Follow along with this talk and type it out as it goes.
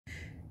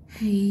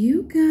Hey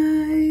you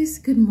guys,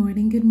 good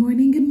morning, good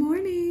morning, good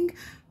morning.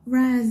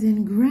 Rise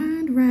and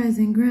grind, rise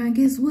and grind.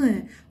 Guess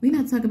what? We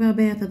not talking about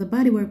Bath or the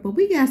Body Work, but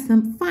we got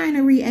some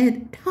finery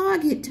at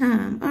Target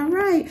time. All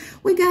right,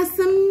 we got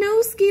some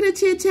new ski to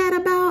chit chat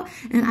about,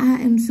 and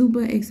I am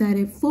super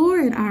excited for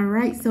it. All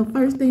right, so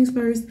first things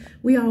first,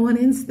 we are on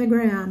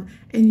Instagram,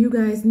 and you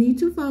guys need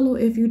to follow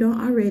if you don't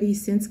already,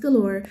 Sense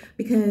Galore,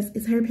 because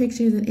it's her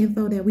pictures and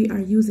info that we are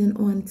using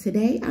on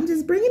today. I'm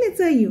just bringing it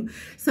to you.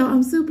 So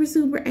I'm super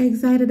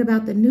excited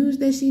about the news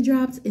that she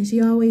drops, and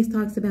she always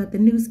talks about the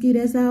new ski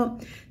that's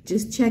out.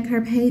 Just check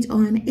her page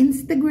on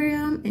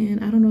Instagram,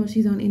 and I don't know if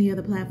she's on any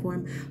other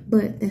platform,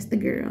 but that's the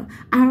girl.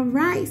 All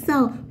right,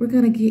 so we're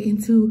gonna get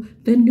into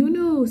the new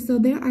news. So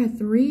there are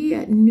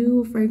 3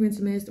 new fragrance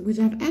mists, which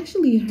I've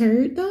actually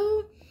heard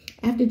though,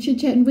 after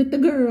chit-chatting with the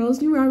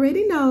girls, you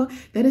already know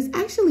that it's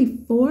actually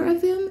 4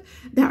 of them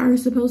that are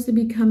supposed to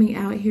be coming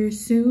out here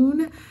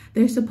soon.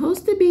 They're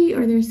supposed to be,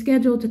 or they're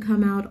scheduled to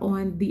come out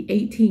on the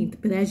 18th.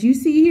 But as you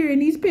see here in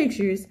these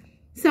pictures,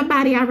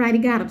 somebody already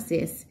got them,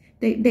 sis.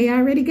 They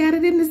already got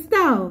it in the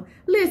store.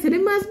 Listen,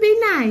 it must be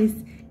nice.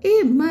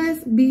 It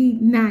must be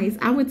nice.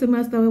 I went to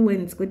my store and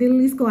went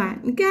squididdly squat.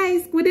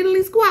 Okay,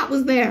 squididdly squat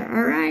was there,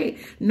 all right?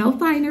 No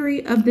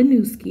finery of the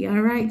new ski,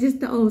 all right? Just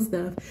the old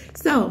stuff.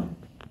 So,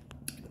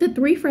 the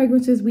 3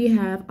 fragrances we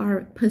have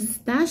are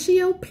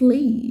Pistachio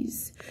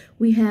Please.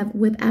 We have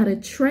Without a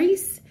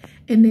Trace.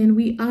 And then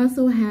we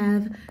also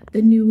have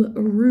the new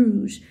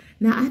Rouge.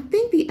 Now, I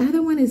think the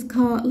other one is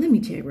called, let me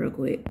check real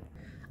quick.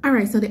 All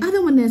right, so the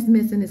other one that's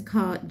missing is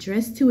called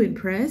Dress to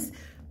Impress,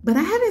 but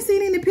I haven't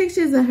seen any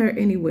pictures of her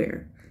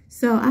anywhere.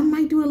 So I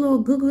might do a little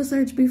Google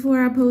search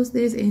before I post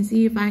this and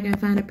see if I can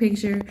find a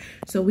picture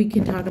so we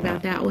can talk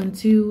about that one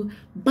too.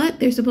 But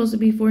there's supposed to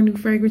be 4 new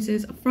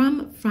fragrances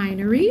from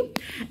Finery.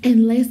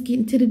 And let's get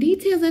into the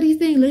details of these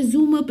things. Let's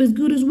zoom up as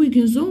good as we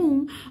can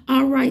zoom.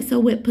 All right, so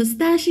with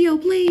Pistachio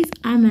Please,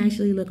 I'm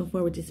actually looking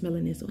forward to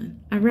smelling this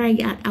one. All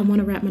right, I want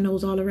to wrap my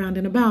nose all around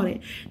and about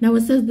it. Now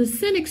it says the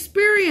scent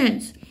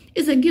experience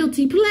is a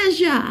guilty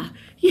pleasure.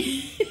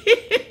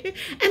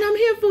 And I'm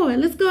here for it.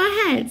 Let's go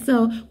ahead.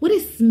 So what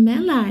it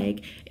smell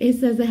like? It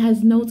says it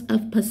has notes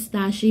of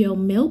pistachio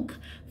milk,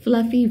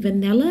 fluffy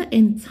vanilla,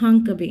 and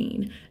tonka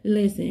bean.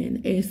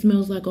 Listen, it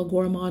smells like a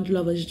gourmand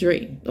lover's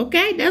dream.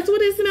 Okay, that's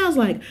what it smells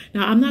like.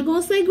 Now, I'm not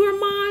going to say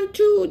gourmand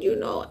too. You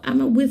know, I'm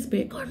going to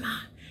whisper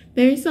gourmand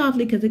very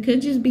softly because it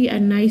could just be a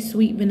nice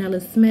sweet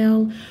vanilla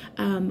smell.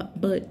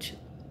 But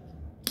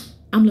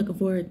I'm looking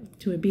forward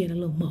to it being a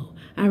little more.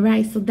 All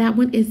right, so that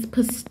one is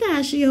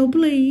Pistachio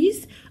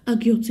Please, a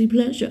guilty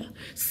pleasure.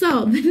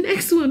 So the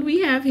next one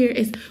we have here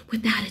is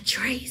Without a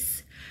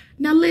Trace.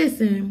 Now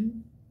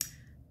listen,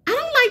 I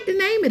don't like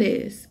the name of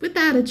this,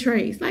 Without a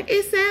Trace. Like,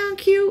 it sounds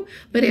cute,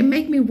 but it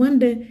make me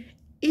wonder,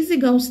 is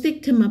it gonna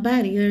stick to my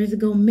body or is it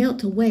gonna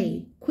melt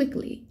away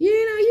quickly? You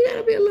know, you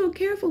gotta be a little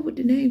careful with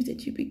the names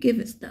that you be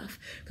giving stuff.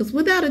 Because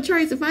Without a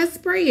Trace, if I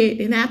spray it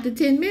and after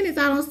 10 minutes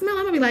I don't smell,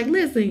 I'm gonna be like,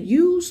 listen,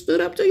 you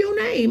stood up to your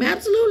name.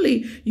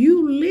 Absolutely.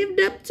 You lived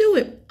up to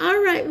it.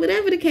 All right,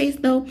 whatever the case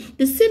though,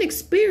 the scent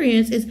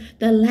experience is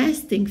the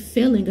lasting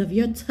feeling of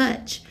your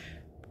touch.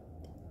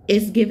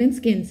 It's giving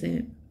skin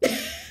scent.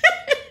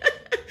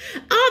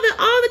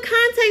 all the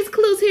context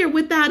clues here,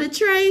 Without a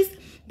Trace.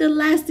 The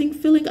lasting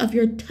feeling of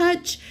your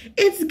touch.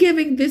 It's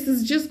giving, this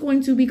is just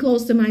going to be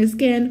close to my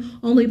skin.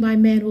 Only my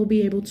man will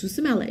be able to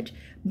smell it.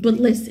 But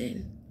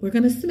listen, we're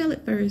going to smell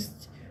it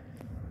first.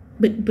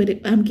 But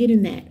I'm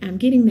getting that. I'm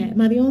getting that.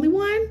 Am I the only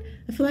one?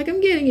 I feel like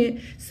I'm getting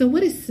it. So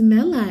what it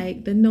smell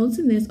like? The notes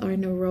in this are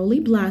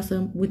neroli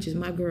blossom, which is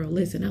my girl.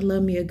 Listen, I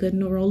love me a good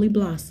neroli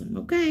blossom,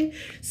 okay?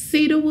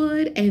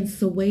 Cedarwood and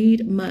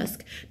suede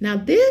musk. Now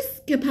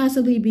this could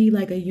possibly be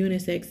like a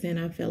unisex scent,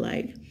 I feel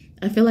like.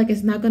 I feel like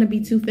it's not going to be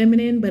too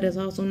feminine, but it's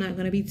also not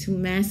going to be too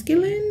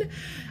masculine.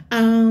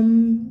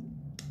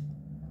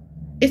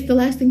 It's the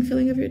lasting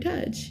feeling of your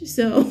touch.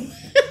 So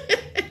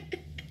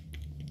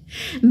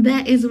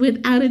that is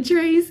Without a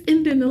Trace.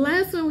 And then the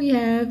last one we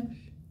have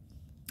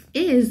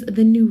is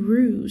the new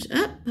Rouge.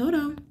 Hold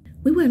on.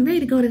 We wasn't ready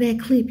to go to that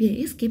clip yet.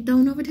 It skipped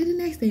on over to the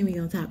next thing we're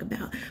going to talk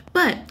about.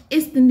 But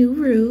it's the new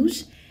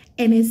Rouge.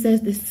 And it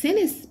says the scent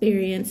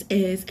experience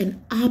is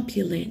an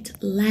opulent,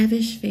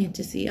 lavish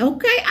fantasy.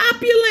 Okay,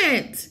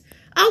 opulent.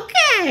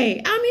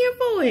 Okay, I'm here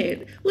for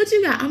it. What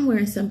you got? I'm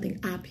wearing something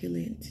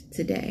opulent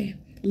today.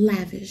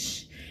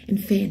 Lavish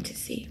and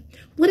fantasy.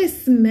 What it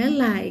smell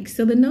like?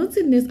 So the notes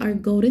in this are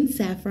golden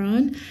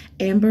saffron,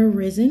 amber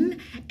resin,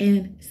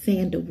 and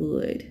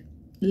sandalwood.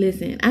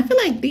 Listen, I feel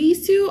like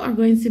these 2 are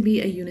going to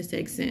be a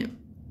unisex scent.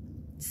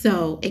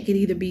 So it could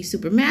either be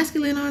super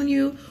masculine on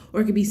you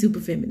or it could be super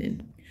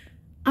feminine.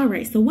 All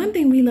right, so one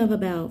thing we love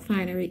about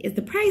Finery is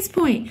the price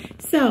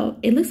point. So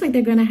it looks like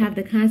they're going to have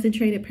the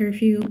concentrated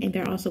perfume and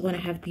they're also going to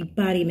have the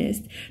body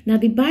mist. Now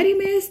the body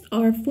mist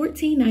are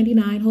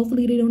 $14.99.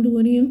 Hopefully they don't do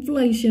any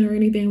inflation or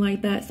anything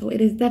like that. So it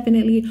is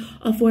definitely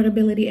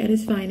affordability at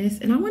its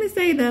finest. And I want to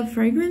say the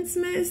fragrance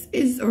mist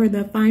or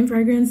the fine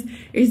fragrance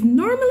is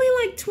normally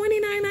like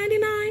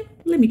 $29.99.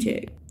 Let me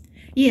check.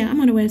 Yeah, I'm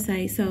on the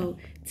website. So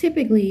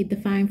typically the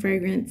fine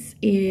fragrance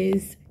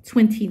is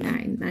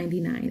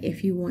 $29.99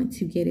 if you want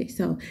to get it.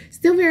 So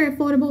still very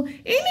affordable,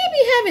 and they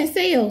be having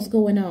sales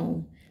going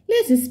on.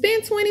 Listen,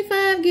 spend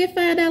 $25, get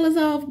 $5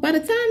 off. By the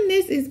time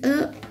this is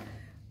up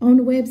on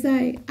the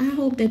website, I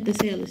hope that the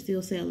sale is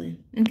still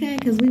selling, okay?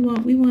 Because we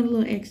want a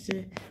little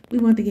extra. We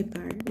want the gift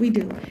card. We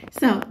do.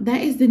 So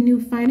that is the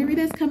new finery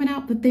that's coming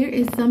out, but there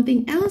is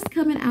something else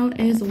coming out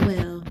as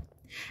well.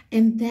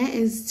 And that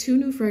is 2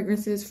 new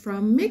fragrances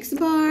from Mix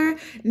Bar.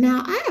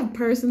 Now, I have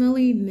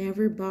personally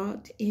never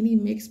bought any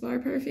Mix Bar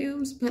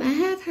perfumes, but I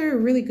have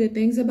heard really good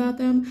things about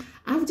them.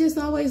 I've just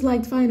always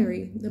liked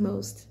finery the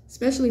most,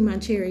 especially my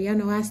cherry. Y'all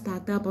know I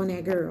stocked up on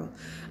that girl.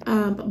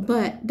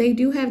 But they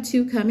do have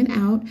 2 coming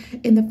out.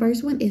 And the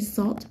first one is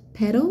Salt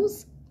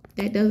Petals.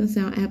 That doesn't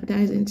sound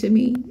appetizing to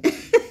me.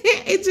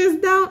 It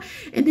just don't.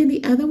 And then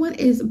the other one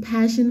is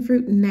Passion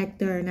Fruit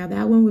Nectar. Now,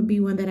 that one would be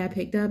one that I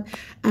picked up.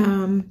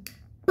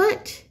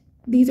 But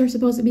these are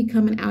supposed to be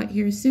coming out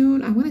here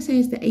soon. I want to say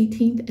it's the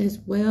 18th as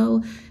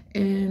well.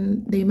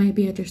 And they might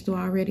be at your store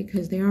already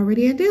because they're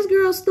already at this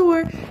girl's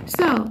store.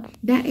 So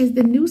that is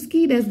the new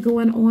ski that's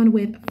going on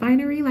with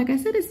finery. Like I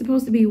said, it's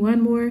supposed to be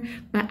one more,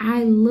 but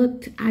I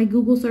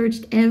Google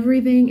searched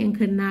everything and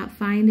could not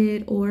find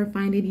it or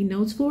find any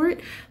notes for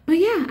it. But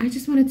yeah, I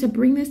just wanted to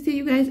bring this to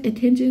you guys'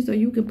 attention so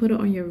you can put it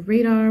on your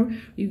radar.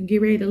 You can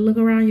get ready to look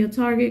around your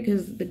Target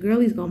because the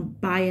girlie's gonna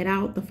buy it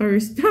out the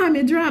first time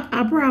it drops.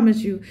 I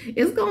promise you,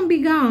 it's gonna be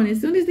gone. As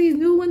soon as these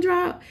new ones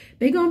drop,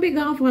 they're gonna be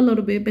gone for a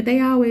little bit, but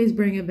they always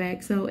bring it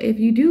back. So if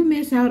you do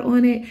miss out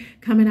on it,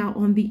 coming out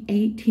on the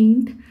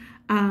 18th,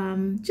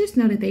 just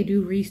know that they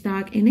do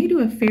restock, and they do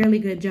a fairly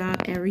good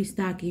job at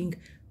restocking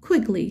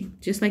quickly,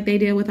 just like they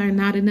did with our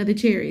Not Another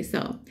Cherry.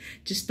 So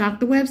just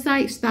stock the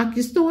website, stock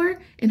your store,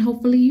 and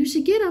hopefully you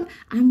should get them.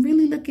 I'm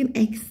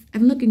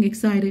looking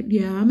excited.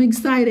 Yeah, I'm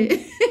excited,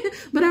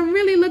 but I'm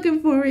really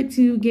looking forward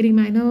to getting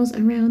my nose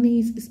around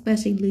these,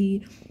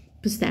 especially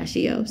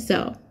Pistachio.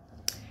 So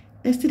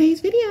that's today's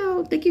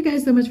video. Thank you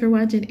guys so much for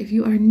watching. If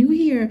you are new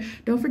here,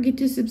 don't forget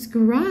to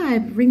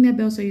subscribe. Ring that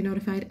bell so you're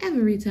notified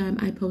every time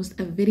I post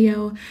a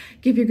video.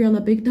 Give your girl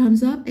a big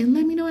thumbs up and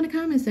let me know in the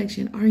comment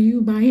section. Are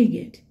you buying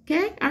it?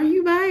 Okay? Are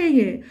you buying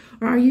it?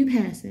 Or are you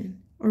passing?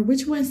 Or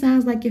which one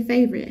sounds like your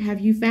favorite? Have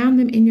you found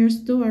them in your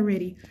store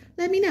already?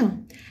 Let me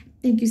know.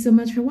 Thank you so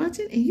much for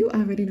watching. And you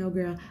already know,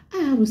 girl,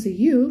 I will see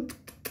you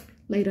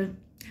later.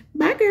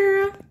 Bye,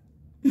 girl.